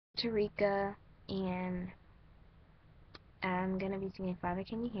Tarika, and I'm gonna be singing Father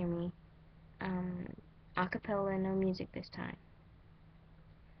Can You Hear Me? A cappella, no music this time.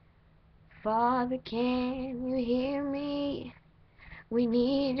 Father, can you hear me? We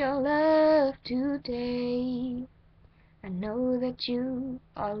need your love today. I know that you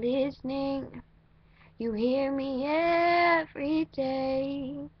are listening. You hear me every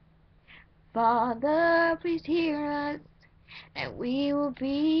day. Father, please hear us, and we will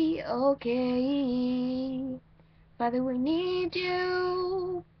be okay. Father, we need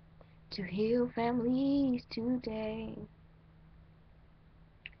you to heal families today.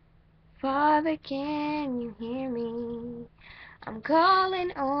 Father, can you hear me? I'm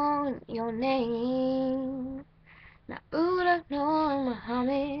calling on your name. Not Buddha nor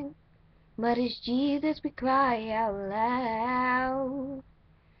Muhammad, but it's Jesus we cry out loud.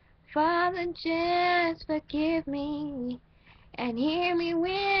 Father, just forgive me and hear me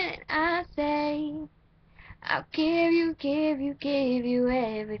when I say I'll give you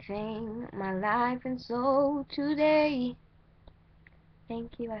everything, my life and soul today.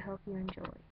 Thank you. I hope you enjoy.